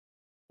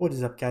What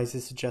is up, guys?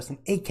 This is Justin,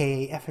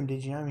 aka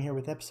FMDigi. I'm here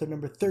with episode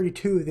number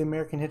 32 of the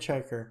American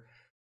Hitchhiker.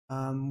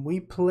 We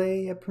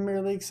play a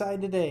Premier League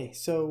side today,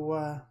 so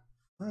I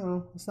don't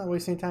know. Let's not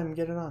waste any time and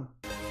get it on.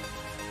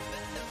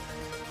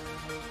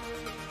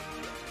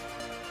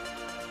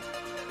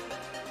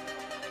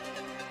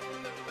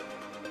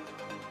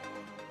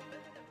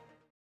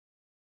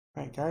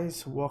 Alright,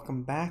 guys,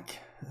 welcome back.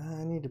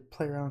 I need to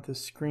play around with the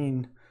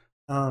screen.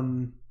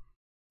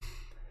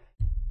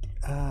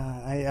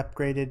 I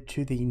upgraded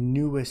to the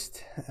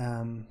newest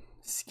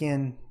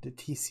skin, the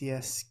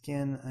TCS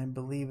skin. I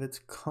believe it's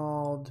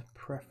called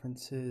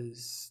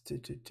Preferences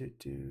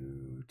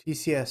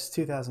TCS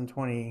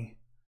 2020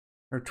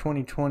 or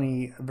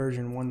 2020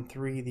 version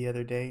 1.3 the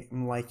other day.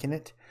 I'm liking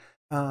it.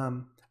 I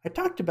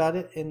talked about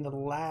it in the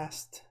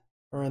Lost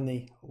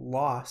Chandler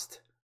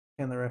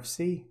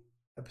FC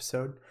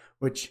episode,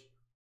 which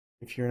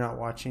if you're not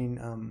watching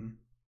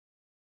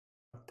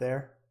up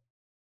there,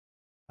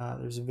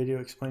 there's a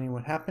video explaining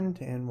what happened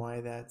and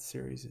why that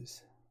series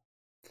is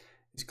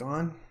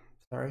gone.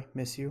 Sorry,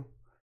 miss you.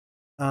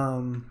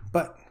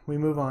 But we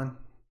move on.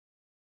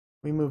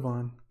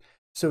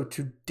 So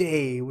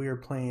today we are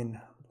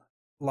playing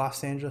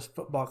Los Angeles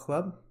Football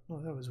Club. Oh,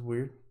 that was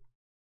weird.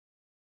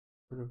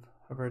 Sort of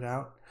hovered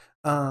out.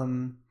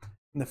 In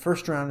the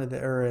first round of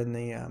in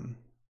the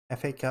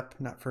FA Cup,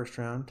 not first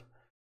round.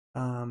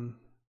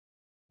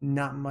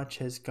 Not much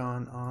has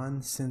gone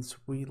on since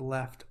we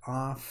left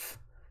off.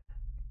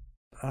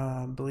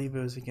 I believe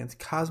it was against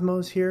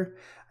Cosmos here.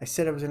 I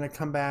said I was going to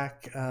come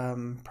back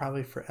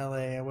probably for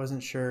LA. I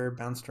wasn't sure,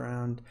 bounced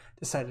around,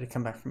 decided to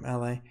come back from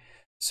LA.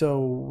 So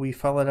we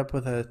followed up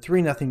with a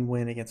 3-0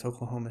 win against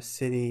Oklahoma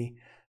City.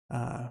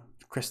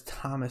 Chris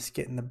Thomas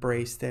getting the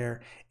brace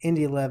there.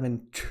 Indy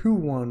 11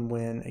 2-1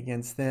 win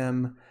against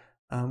them.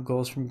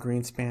 Goals from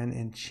Greenspan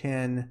and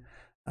Chen.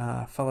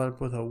 Followed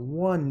up with a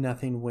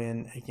 1-0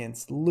 win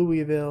against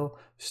Louisville.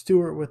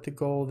 Stewart with the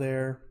goal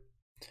there.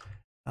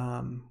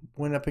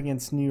 Went up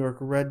against New York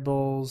Red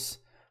Bulls.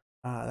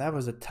 That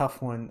was a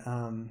tough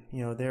one.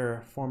 They're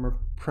a former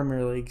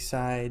Premier League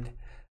side.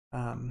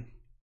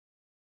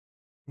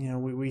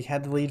 We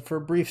had the lead for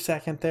a brief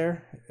second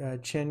there.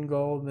 Chin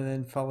goal, and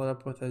then followed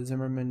up with a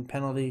Zimmerman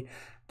penalty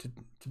to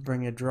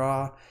bring a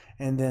draw.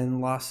 And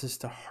then losses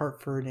to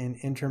Hartford and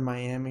Inter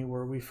Miami,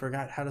 where we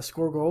forgot how to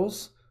score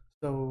goals.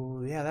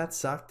 So, yeah, that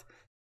sucked.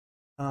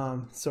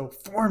 So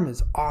form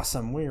is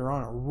awesome. We are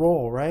on a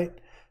roll, right?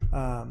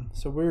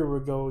 So we will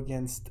go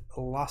against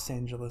Los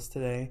Angeles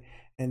today,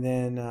 and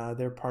then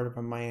they're part of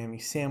a Miami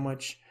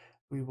sandwich.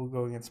 We will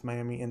go against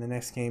Miami in the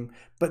next game,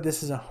 but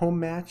this is a home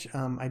match.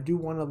 I do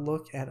want to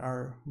look at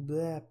our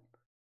the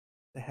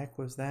heck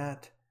was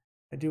that?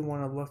 I do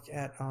want to look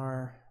at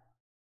our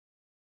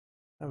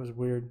that was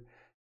weird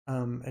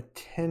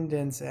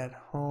attendance at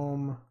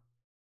home.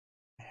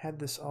 I had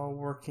this all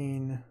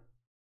working,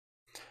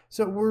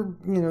 so we're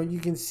you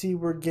can see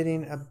we're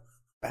getting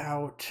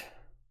about.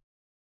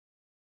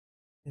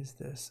 Is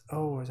this?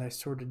 Oh, as I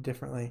sorted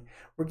differently.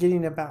 We're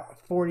getting about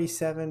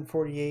 47,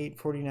 48,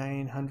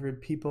 4,900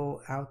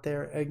 people out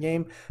there a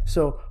game.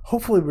 So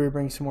hopefully we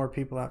bring some more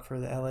people out for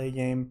the LA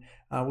game.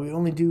 We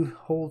only do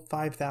hold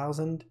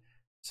 5,000.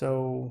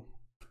 So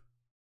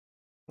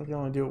we can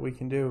only do what we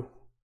can do.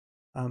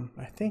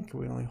 I think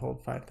we only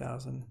hold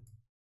 5,000.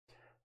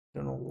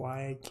 Don't know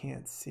why I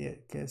can't see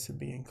it. I guess it'd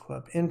be in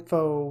club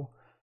info,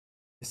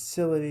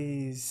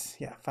 facilities.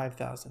 Yeah,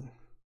 5,000.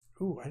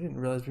 Ooh, I didn't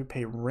realize we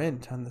pay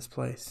rent on this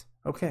place.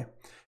 Okay.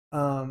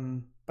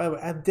 By the way,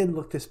 I did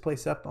look this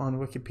place up on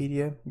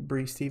Wikipedia,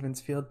 Bree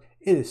Stevens Field.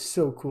 It is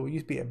so cool. It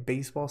used to be a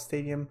baseball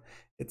stadium.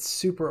 It's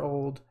super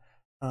old.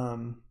 I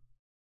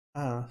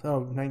don't know,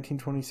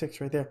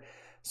 1926 right there.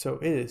 So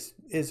it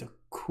is a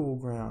cool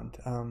ground.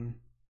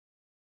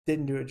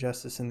 Didn't do it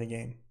justice in the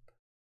game.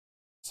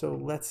 So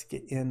let's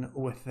get in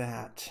with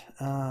that.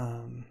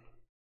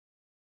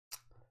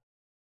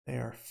 They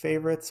are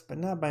favorites, but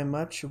not by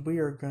much. We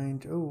are going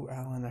to... Oh,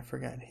 Alan, I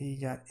forgot. He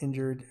got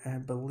injured, I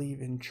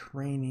believe, in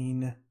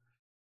training.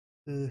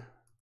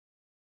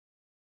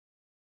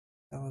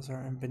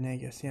 Salazar and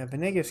Venegas. Yeah,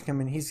 Venegas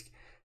coming. He's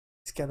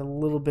got a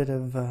little bit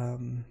of...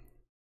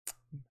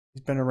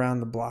 he's been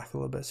around the block a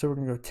little bit. So we're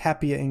going to go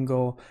Tapia in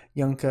goal,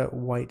 Yunka,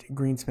 White,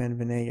 Greenspan,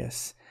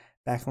 Venegas.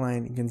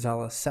 Backline,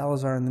 Gonzalez,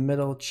 Salazar in the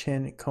middle,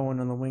 Chin,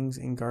 Cohen on the wings,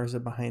 and Garza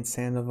behind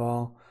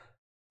Sandoval.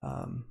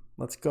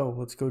 Let's go.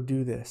 Let's go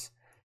do this.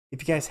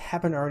 If you guys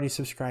haven't already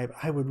subscribed,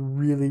 I would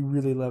really,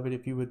 really love it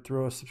if you would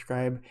throw a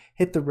subscribe,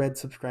 hit the red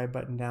subscribe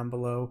button down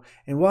below,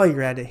 and while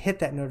you're at it, hit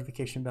that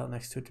notification bell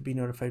next to it to be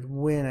notified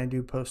when I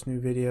do post new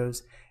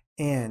videos.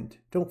 And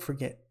don't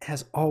forget,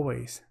 as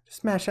always, to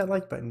smash that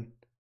like button.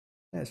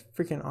 That's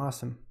freaking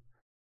awesome.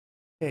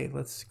 Okay,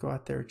 let's go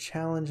out there,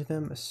 challenge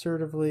them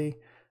assertively.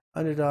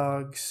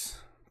 Underdogs,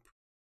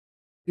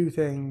 do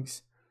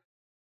things.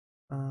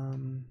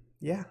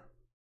 Yeah,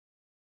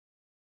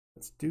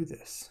 let's do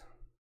this.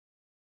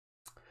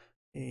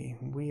 Okay,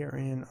 we are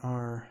in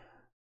our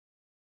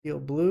Steel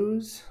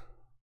Blues.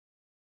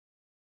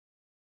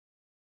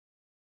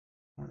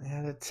 I'll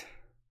add it.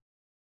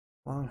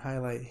 Long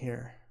highlight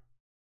here.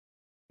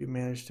 do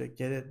manage to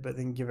get it, but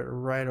then give it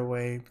right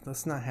away.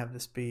 Let's not have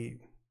this be...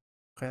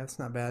 Okay, that's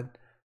not bad.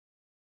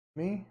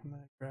 I'm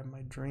gonna grab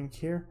my drink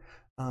here.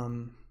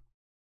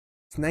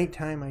 It's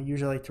nighttime. I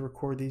usually like to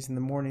record these in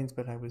the mornings,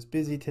 but I was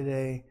busy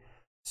today.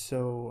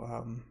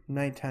 So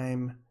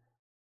nighttime.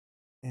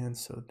 And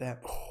so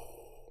that...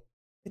 Oh,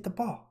 hit the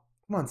ball.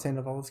 Come on,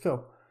 Sandoval, let's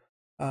go.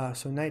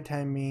 So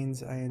nighttime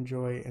means I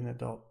enjoy an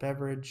adult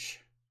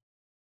beverage,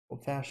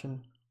 old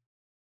fashioned.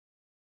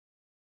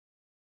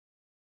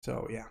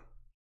 So yeah.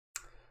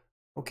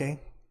 Okay.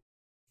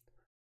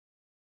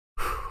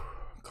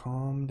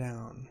 Calm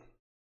down.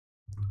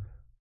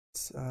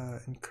 Let's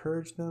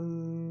encourage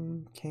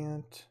them.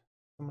 Can't.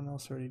 Someone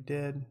else already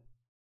did.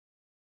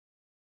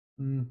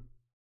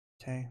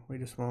 Okay, we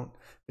just won't.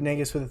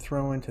 Venegas with a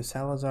throw into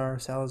Salazar.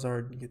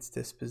 Salazar gets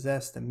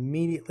dispossessed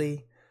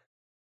immediately.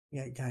 We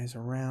got guys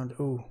around.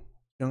 Oh,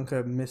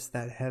 Junka missed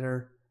that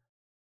header.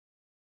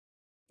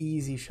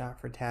 Easy shot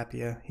for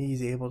Tapia.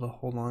 He's able to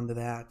hold on to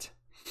that.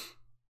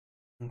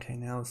 Okay,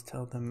 now let's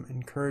tell them,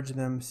 encourage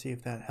them, see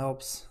if that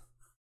helps.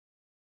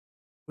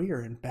 We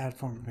are in bad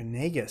form.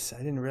 Venegas, I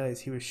didn't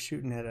realize he was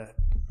shooting at a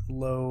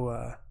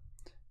low,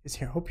 is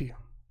here. Hope you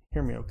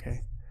hear me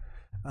okay.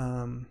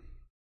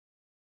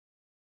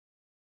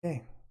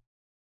 Okay.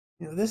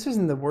 You know, this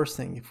isn't the worst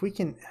thing. If we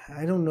can,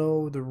 I don't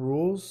know the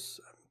rules.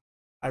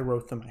 I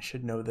wrote them, I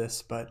should know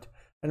this, but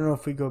I don't know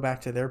if we go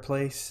back to their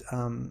place.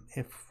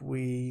 If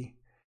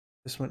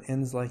this one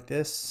ends like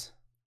this,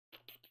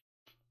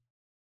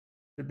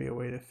 should be a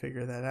way to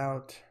figure that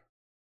out.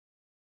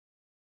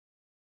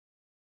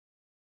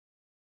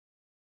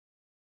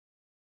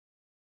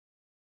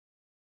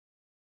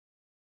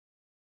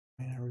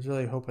 Man, I was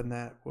really hoping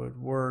that would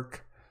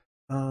work.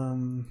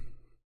 Try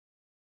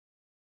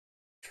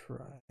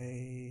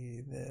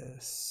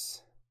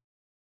this.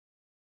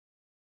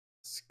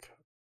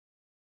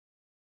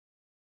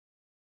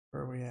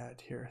 Where are we at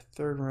here?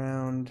 Third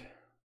round.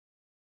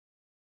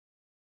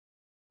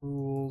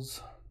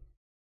 Rules.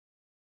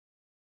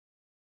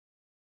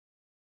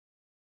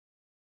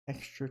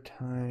 Extra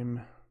time.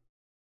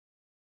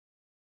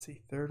 Let's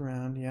see, third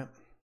round, yep.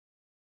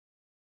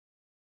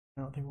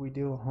 I don't think we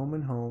do a home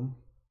and home.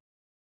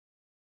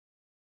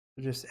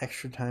 Just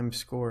extra time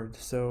scored.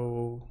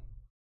 So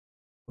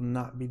we'll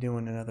not be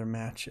doing another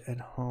match at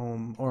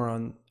home or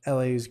on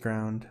LA's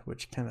ground,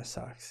 which kind of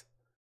sucks.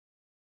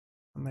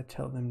 I'm going to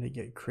tell them to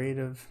get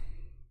creative.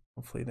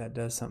 Hopefully that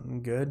does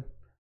something good.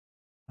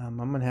 I'm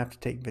going to have to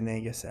take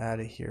Venegas out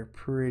of here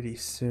pretty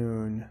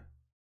soon.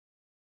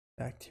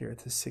 Back here at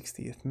the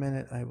 60th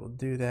minute, I will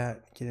do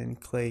that. Get in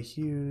Clay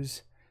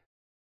Hughes.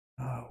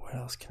 Oh, what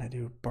else can I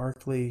do?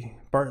 Bartley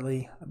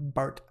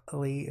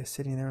is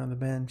sitting there on the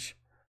bench.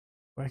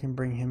 I can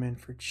bring him in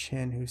for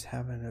Chin, who's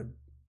having a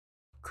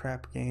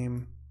crap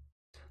game.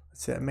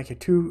 Let's see, make a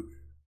two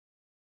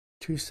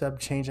sub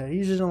change. I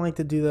usually don't like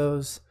to do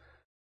those,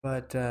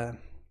 but you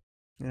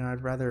know,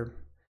 I'd rather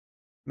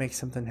make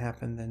something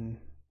happen than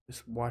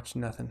just watch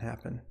nothing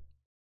happen.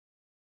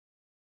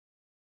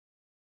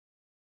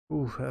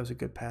 Ooh, that was a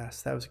good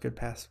pass. That was a good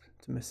pass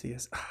to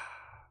Macias.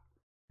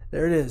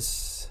 There it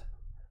is.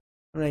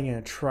 I'm not even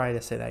gonna try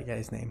to say that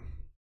guy's name.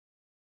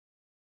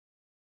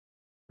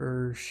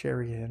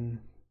 Sherian.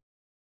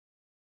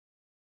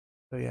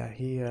 So yeah,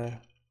 he's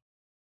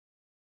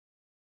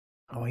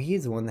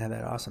the one that had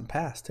that awesome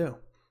pass too.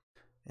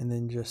 And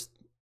then just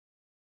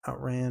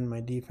outran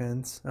my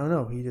defense. Oh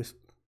no, he just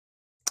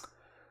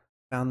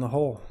found the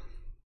hole.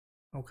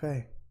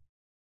 Okay.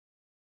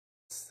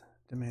 Let's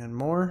demand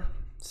more.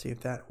 See if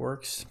that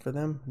works for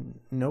them.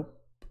 Nope,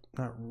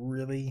 not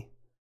really.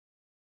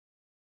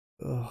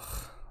 Ugh.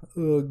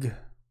 Okay,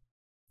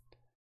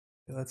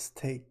 let's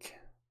take...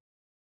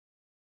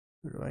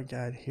 Who do I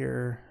got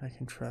here I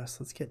can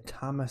trust? Let's get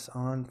Thomas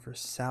on for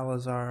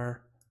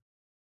Salazar.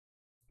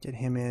 Get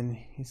him in.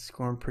 He's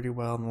scoring pretty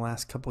well in the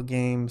last couple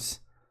games.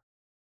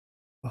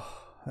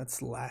 Oh, that's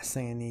the last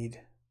thing I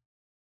need.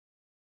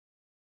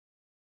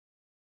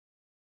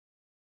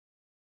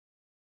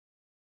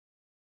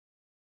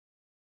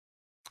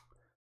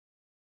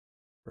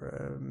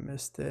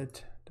 Missed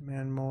it.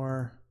 Demand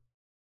more.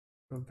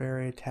 Go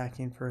very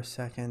attacking for a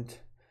second.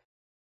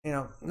 You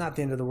know, not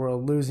the end of the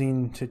world.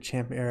 Losing to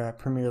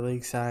Premier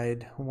League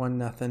side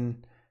 1-0.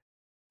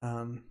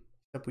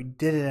 But we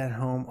did it at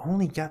home.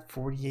 Only got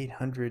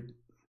 4,800.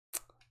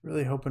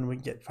 Really hoping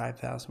we'd get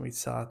 5,000. We'd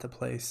sell out the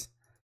place.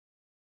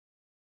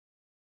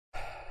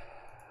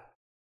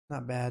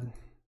 Not bad.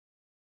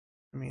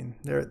 I mean,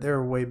 they're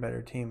a way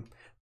better team,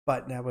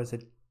 but that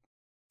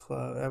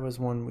was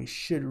one we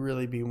should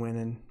really be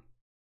winning,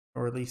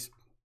 or at least,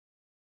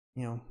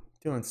 you know,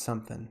 doing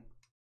something.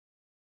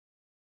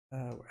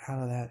 Out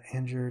of that,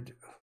 injured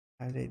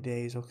 5 to 8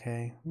 days.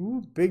 Okay,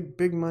 ooh,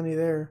 big money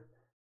there.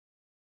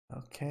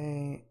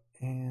 Okay,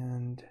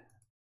 and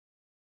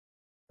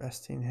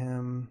resting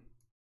him.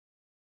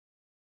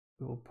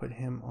 We will put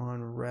him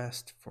on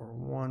rest for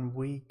 1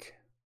 week.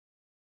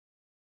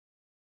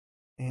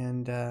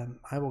 And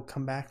I will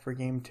come back for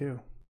game 2.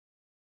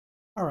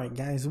 All right,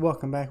 guys,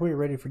 welcome back. We're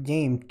ready for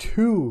game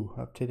 2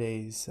 of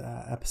today's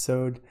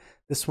episode.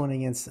 This one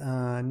against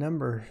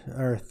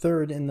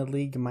third in the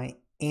league,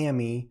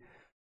 Miami.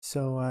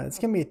 So it's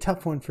gonna be a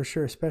tough one for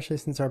sure, especially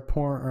since our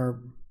poor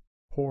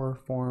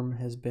form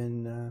has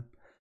been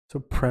so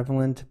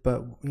prevalent.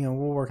 But we'll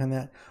work on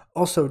that.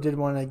 Also, did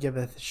want to give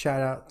a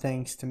shout out,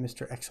 thanks to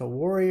Mr. XL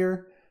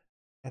Warrior.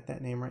 Got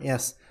that name right?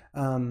 Yes.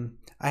 I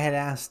had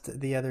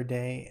asked the other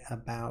day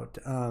about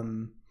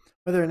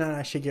whether or not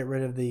I should get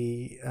rid of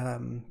the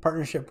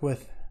partnership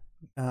with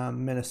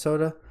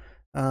Minnesota.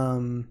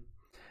 I'm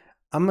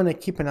going to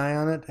keep an eye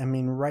on it. I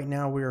mean, right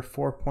now we are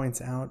 4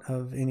 points out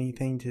of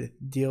anything to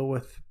deal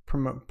with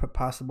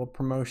possible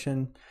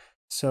promotion.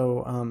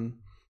 So,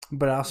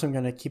 but I also am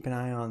going to keep an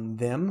eye on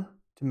them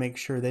to make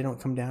sure they don't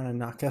come down and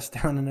knock us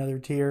down another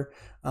tier.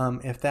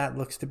 If that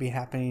looks to be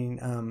happening,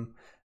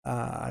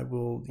 I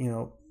will,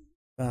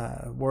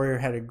 Warrior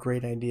had a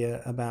great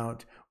idea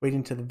about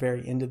waiting to the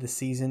very end of the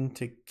season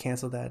to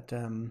cancel that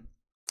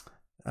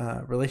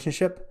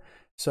relationship.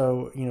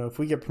 So, if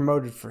we get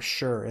promoted, for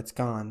sure, it's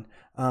gone.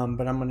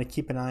 But I'm going to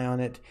keep an eye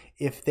on it.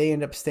 If they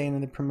end up staying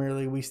in the Premier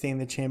League, we stay in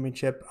the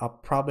Championship, I'll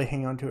probably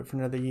hang on to it for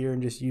another year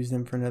and just use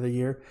them for another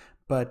year.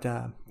 But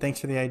thanks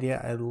for the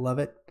idea. I love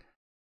it.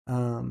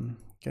 Going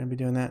to be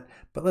doing that.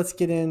 But let's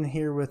get in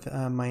here with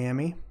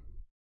Miami.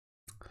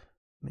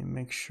 Let me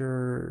make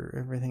sure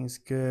everything's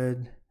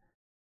good.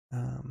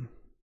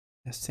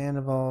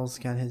 Sandoval's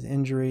got his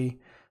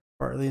injury.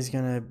 Bartley's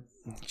gonna.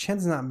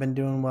 Chen's not been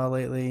doing well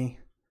lately.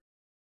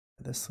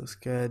 This looks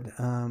good.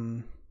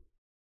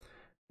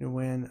 New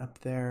win up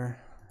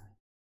there.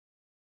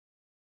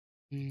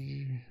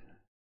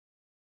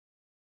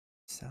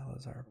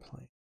 Salazar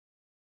playing.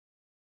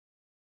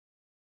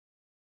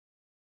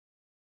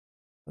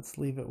 Let's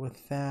leave it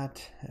with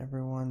that.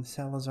 Everyone,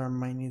 Salazar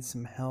might need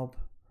some help.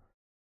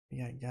 We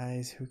got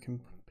guys who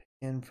can pick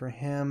in for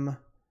him.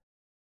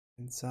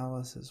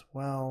 Gonzalez as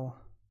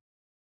well.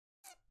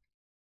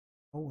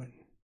 Cohen.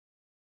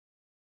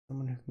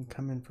 Someone who can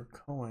come in for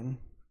Cohen.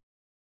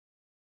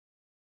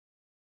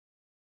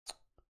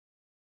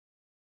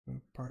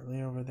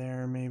 Partly over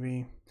there,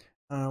 maybe.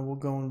 We'll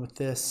go in with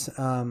this.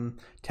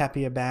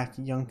 Tapia back,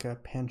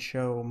 Yunka,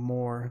 Pancho,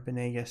 Moore,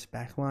 Venegas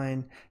back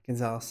line,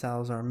 Gonzalez,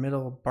 Salazar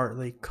middle,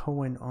 Bartley,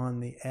 Cohen on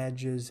the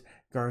edges,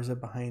 Garza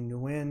behind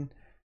Nguyen.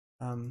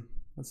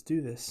 Let's do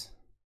this.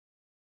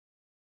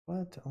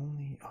 What?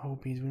 Only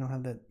bees. We don't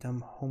have that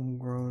dumb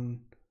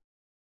homegrown.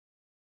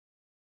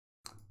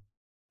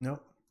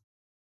 Nope.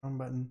 Wrong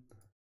button.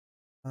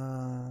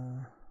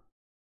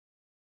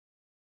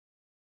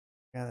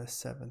 Got a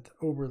 7th.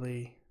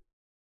 Oberly,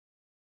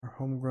 our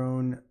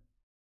homegrown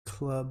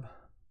club.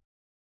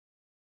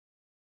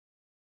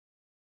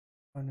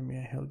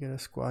 He'll get a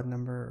squad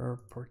number, or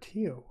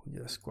Portillo will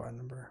get a squad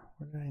number.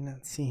 Where did I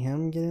not see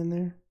him get in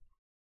there?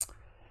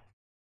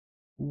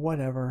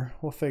 Whatever.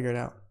 We'll figure it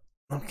out.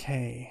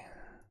 Okay.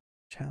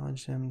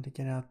 Challenge him to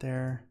get out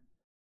there.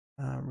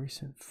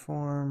 Recent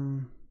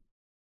form.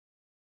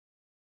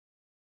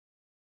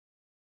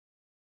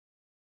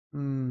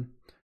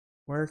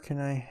 Where can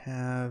I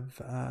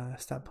have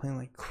stop playing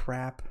like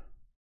crap?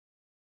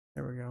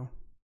 There we go.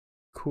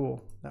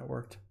 Cool. That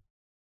worked.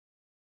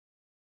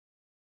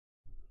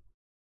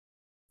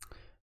 All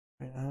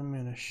right, I'm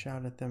going to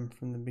shout at them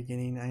from the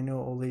beginning. I know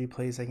old lady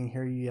plays. I can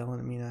hear you yelling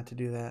at me not to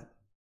do that.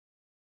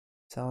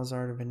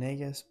 Salazar to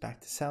Venegas.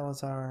 Back to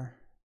Salazar.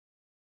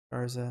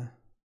 Garza.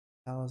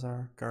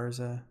 Salazar.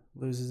 Garza.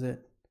 Loses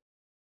it.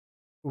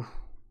 Ooh.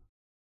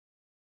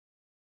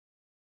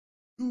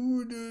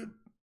 Ooh, dude.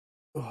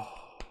 Oh.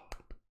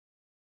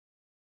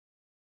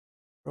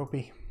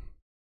 Ropey.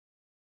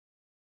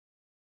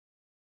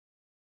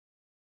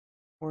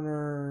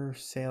 Corner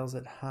sales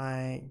at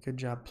high. Good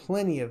job.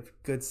 Plenty of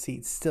good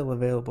seats still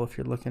available if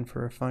you're looking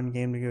for a fun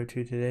game to go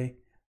to today.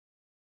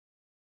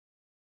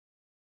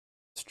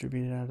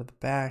 Distributed out of the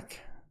back.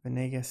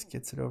 Venegas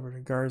gets it over to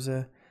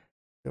Garza.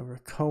 Over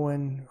to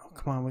Cohen. Oh,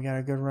 come on. We got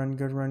a good run.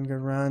 Good run.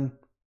 Good run.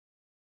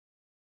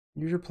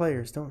 Use your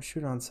players. Don't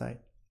shoot on sight.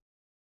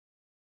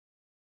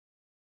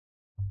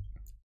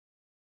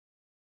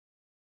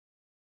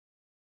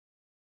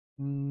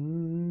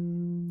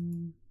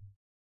 Man,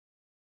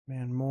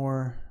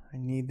 more. I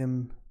need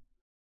them.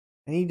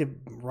 I need to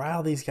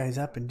rile these guys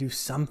up and do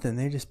something.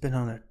 They've just been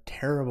on a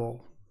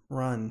terrible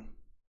run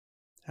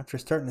after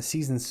starting the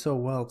season so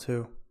well,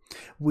 too.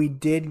 We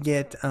did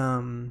get,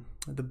 the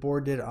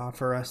board did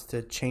offer us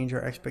to change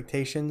our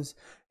expectations.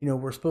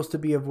 We're supposed to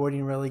be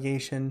avoiding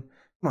relegation.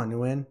 Come on,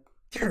 Nguyen.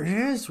 There it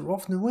is.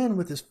 Rolf Nguyen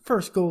with his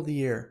first goal of the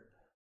year.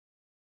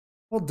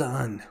 Well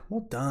done.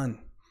 Well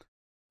done.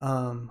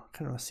 Kind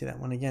of want to see that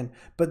one again.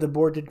 But the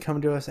board did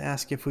come to us,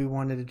 ask if we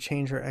wanted to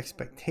change our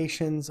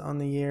expectations on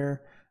the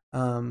year.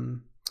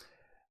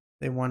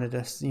 They wanted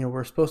us,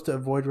 we're supposed to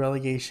avoid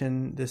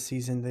relegation this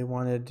season. They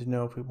wanted to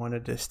know if we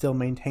wanted to still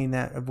maintain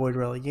that, avoid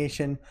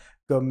relegation,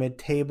 go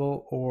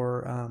mid-table,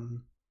 or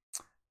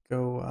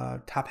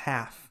go top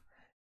half.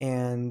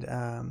 And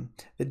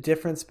the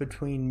difference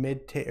between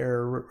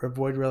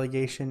avoid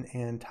relegation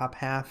and top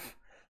half,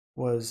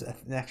 was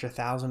an extra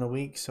 1,000 a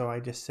week. So I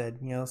just said,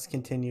 let's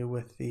continue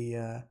with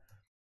the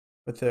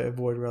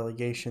avoid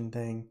relegation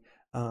thing.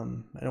 I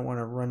don't want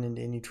to run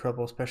into any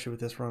trouble, especially with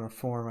this run of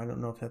form. I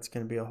don't know if that's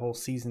going to be a whole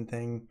season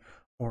thing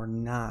or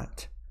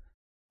not.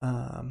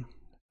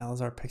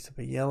 Alazar picks up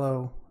a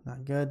yellow,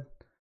 not good.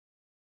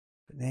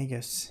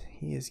 Venegas,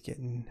 he is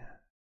getting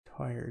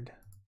tired.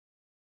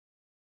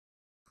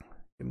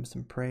 Give him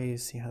some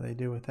praise, see how they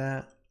do with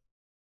that.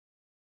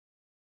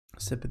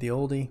 Sip of the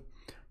oldie.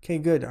 Okay,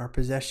 good. Our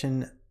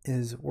possession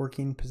is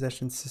working.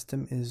 Possession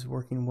system is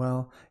working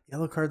well.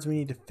 Yellow cards we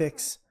need to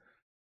fix.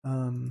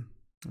 I'm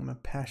going to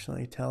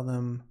passionately tell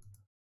them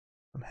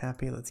I'm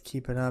happy. Let's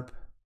keep it up.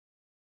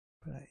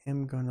 But I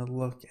am going to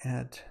look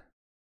at...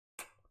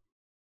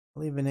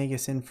 I'll leave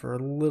Venegas in for a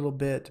little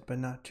bit, but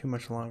not too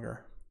much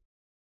longer.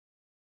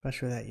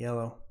 Especially with that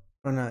yellow.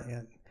 Or not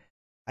yet.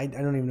 I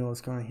don't even know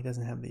what's going on. He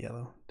doesn't have the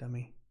yellow.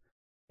 Dummy.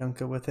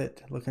 Yunka with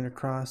it. Looking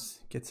across.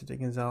 Gets it to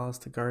Gonzalez,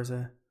 to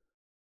Garza.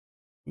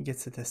 He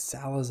gets it to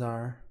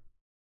Salazar.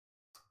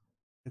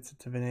 Gets it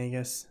to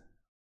Venegas.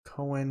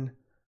 Cohen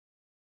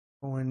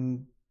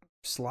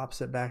slops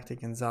it back to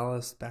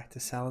Gonzalez. Back to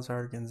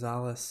Salazar.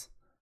 Gonzalez.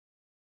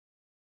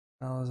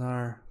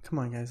 Salazar. Come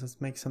on, guys. Let's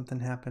make something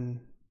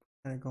happen.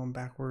 Kind of going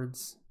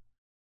backwards.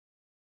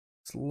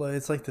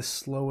 It's like the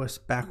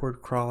slowest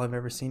backward crawl I've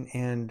ever seen,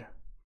 and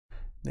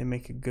they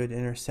make a good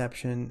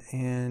interception,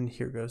 and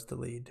here goes the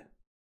lead.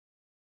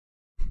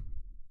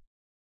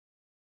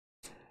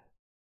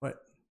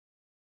 What?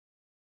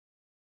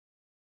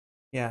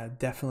 Yeah,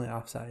 definitely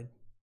offside.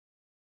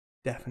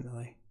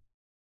 Definitely.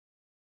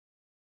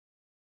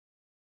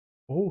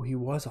 Oh, he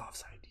was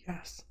offside.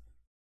 Yes.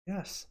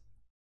 Yes.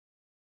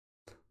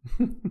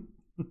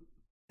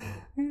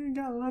 He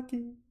got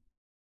lucky.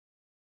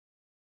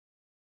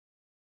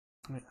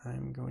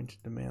 I'm going to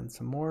demand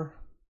some more.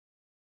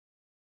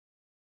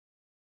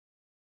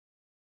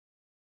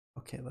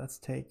 Okay, let's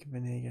take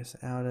Venegas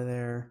out of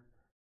there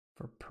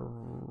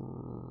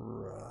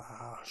for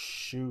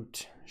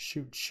shoot.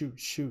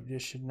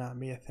 This should not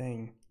be a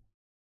thing.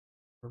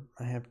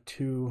 I have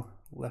 2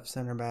 left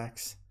center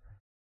backs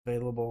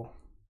available.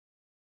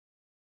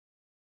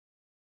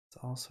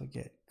 Let's also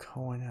get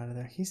Cohen out of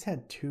there. He's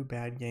had 2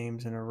 bad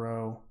games in a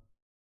row.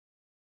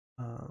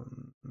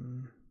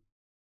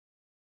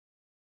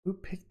 Who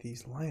picked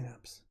these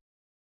lineups?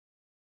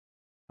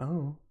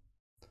 Oh.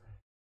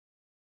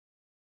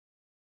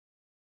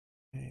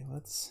 Okay,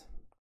 let's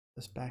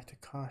this back to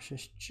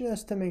cautious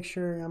just to make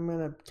sure. I'm going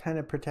to kind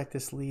of protect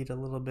this lead a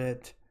little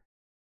bit.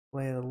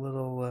 Play a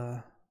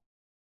little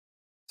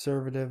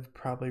conservative,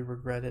 probably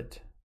regret it.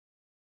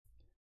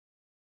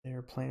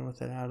 They're playing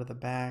with it out of the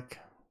back.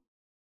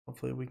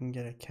 Hopefully we can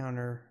get a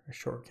counter, a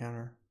short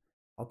counter.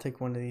 I'll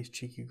take one of these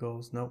cheeky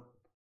goals. Nope.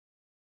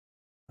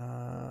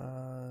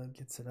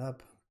 Gets it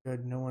up.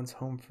 Good. No one's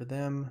home for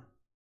them.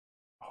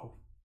 Oh,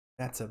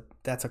 that's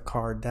a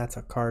card. That's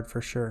a card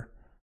for sure.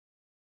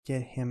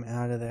 Get him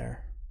out of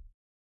there.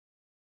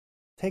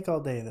 Take all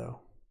day though.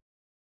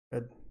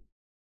 Good.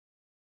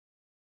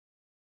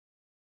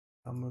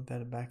 I'll move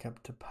that back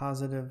up to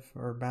positive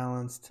or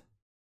balanced.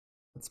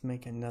 Let's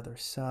make another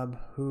sub.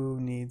 Who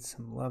needs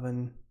some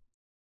loving?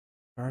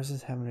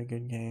 Garza's having a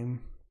good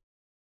game.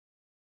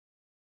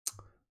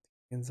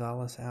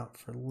 Gonzalez out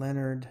for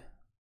Leonard.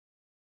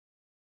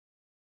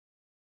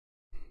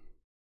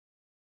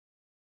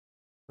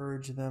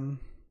 Urge them.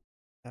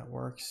 That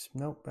works.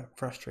 Nope, that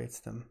frustrates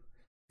them.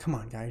 Come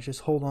on, guys,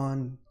 just hold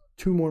on.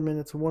 2 more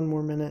minutes, 1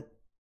 more minute.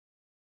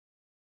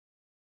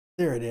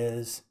 There it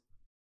is.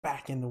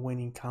 Back in the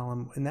winning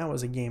column. And that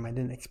was a game I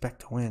didn't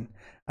expect to win.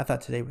 I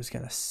thought today was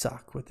going to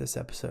suck with this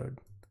episode.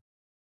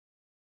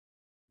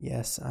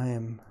 Yes, I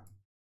am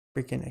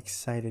freaking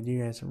excited.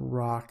 You guys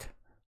rock.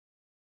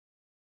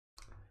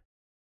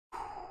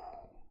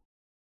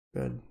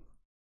 Good.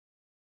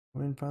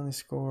 Win finally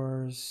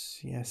scores.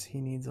 Yes,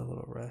 he needs a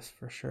little rest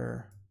for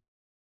sure.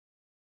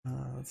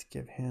 Let's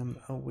give him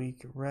a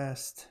week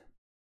rest.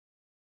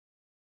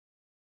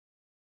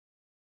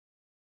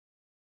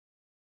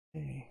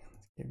 Okay,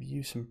 let's give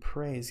you some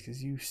praise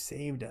because you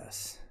saved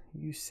us.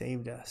 You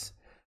saved us.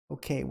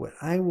 Okay, what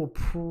I will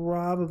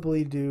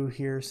probably do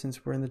here,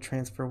 since we're in the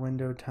transfer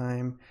window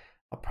time,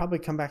 I'll probably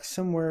come back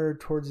somewhere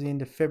towards the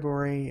end of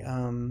February,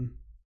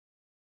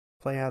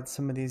 play out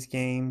some of these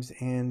games,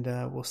 and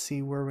we'll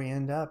see where we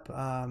end up.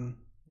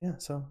 Yeah,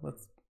 so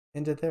let's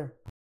end it there.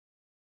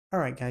 All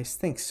right, guys,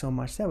 thanks so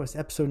much. That was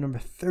episode number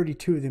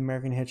 32 of the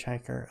American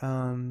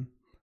Hitchhiker.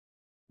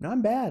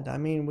 Not bad. I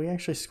mean, we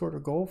actually scored a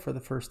goal for the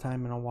first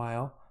time in a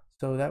while,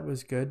 so that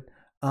was good.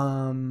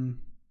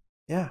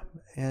 Yeah,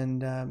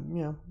 and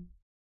you know,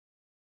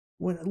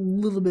 went a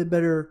little bit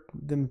better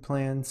than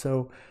planned.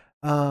 So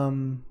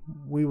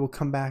we will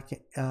come back.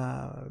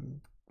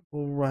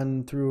 We'll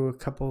run through a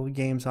couple of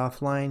games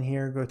offline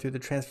here, go through the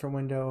transfer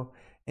window,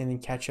 and then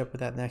catch up with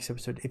that next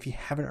episode. If you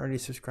haven't already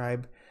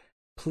subscribed,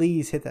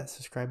 please hit that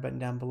subscribe button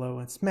down below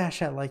and smash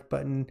that like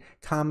button,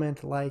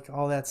 comment, like,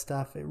 all that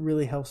stuff. It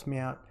really helps me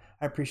out.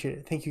 I appreciate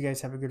it. Thank you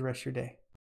guys. Have a good rest of your day.